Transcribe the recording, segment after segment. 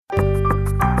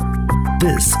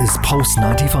This is Pulse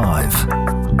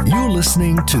 95. You're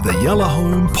listening to the Yellow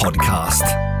Home Podcast.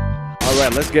 All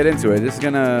right, let's get into it. This is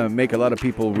going to make a lot of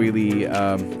people really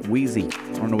wheezy.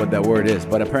 I don't know what that word is,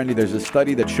 but apparently there's a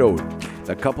study that showed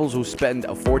that couples who spend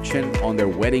a fortune on their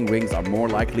wedding rings are more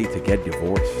likely to get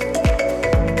divorced.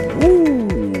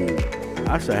 Woo!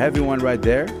 That's a heavy one right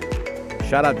there.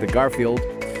 Shout out to Garfield.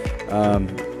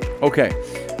 Okay.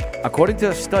 According to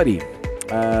a study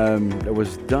that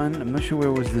was done, I'm not sure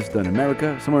where was this done,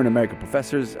 America, somewhere in America,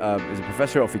 is a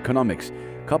professor of economics.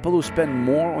 Couples who spend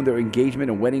more on their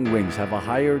engagement and wedding rings have a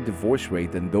higher divorce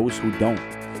rate than those who don't.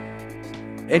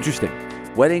 Interesting.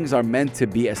 Weddings are meant to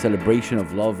be a celebration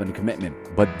of love and commitment,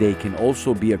 but they can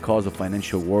also be a cause of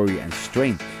financial worry and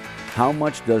strain. How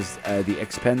much does the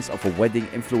expense of a wedding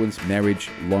influence marriage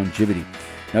longevity?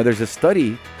 Now, there's a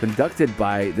study conducted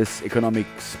by this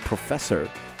economics professor.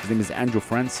 His name is Andrew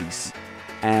Francis,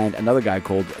 and another guy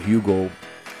called Hugo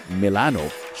Milano.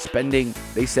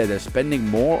 They said that spending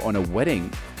more on a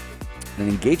wedding than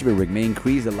an engagement ring may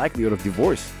increase the likelihood of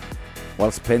divorce,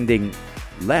 while spending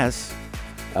less.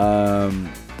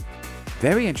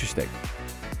 Very interesting.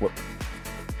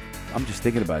 I'm just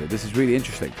thinking about it. This is really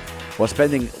interesting.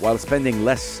 While spending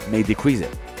less may decrease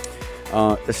it.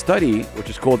 The study, which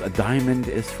is called "A Diamond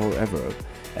Is Forever"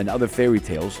 and Other Fairy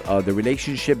Tales, the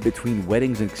relationship between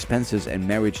weddings and expenses and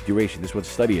marriage duration. This is what the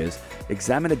study is.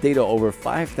 Examine the data over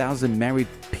 5,000 married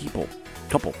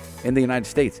couple in the United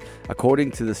States.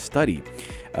 According to the study,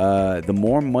 the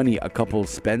more money a couple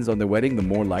spends on their wedding, the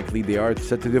more likely they are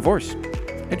set to divorce.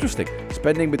 Interesting.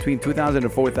 Spending between $2,000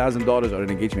 and $4,000 on an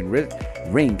engagement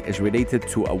ring is related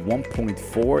to a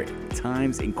 1.4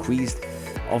 times increase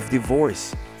of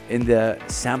divorce in the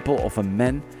sample of a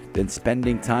men than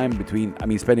spending between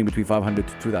 $500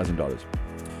 to $2,000.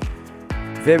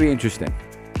 Very interesting.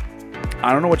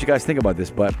 I don't know what you guys think about this,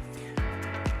 but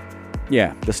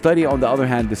yeah, the study, on the other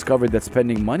hand, discovered that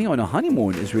spending money on a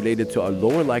honeymoon is related to a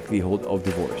lower likelihood of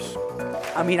divorce.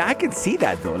 I mean, I can see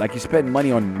that though. Like, you spend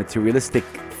money on materialistic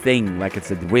thing, like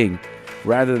it's a ring,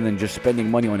 rather than just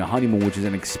spending money on a honeymoon, which is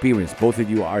an experience. Both of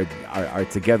you are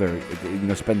together,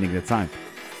 spending the time.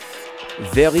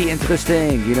 Very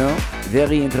interesting,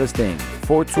 very interesting.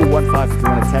 4215 if you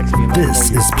want to text me.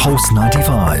 This is Pulse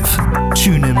 95.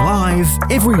 Tune in live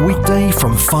every weekday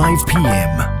from 5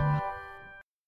 p.m.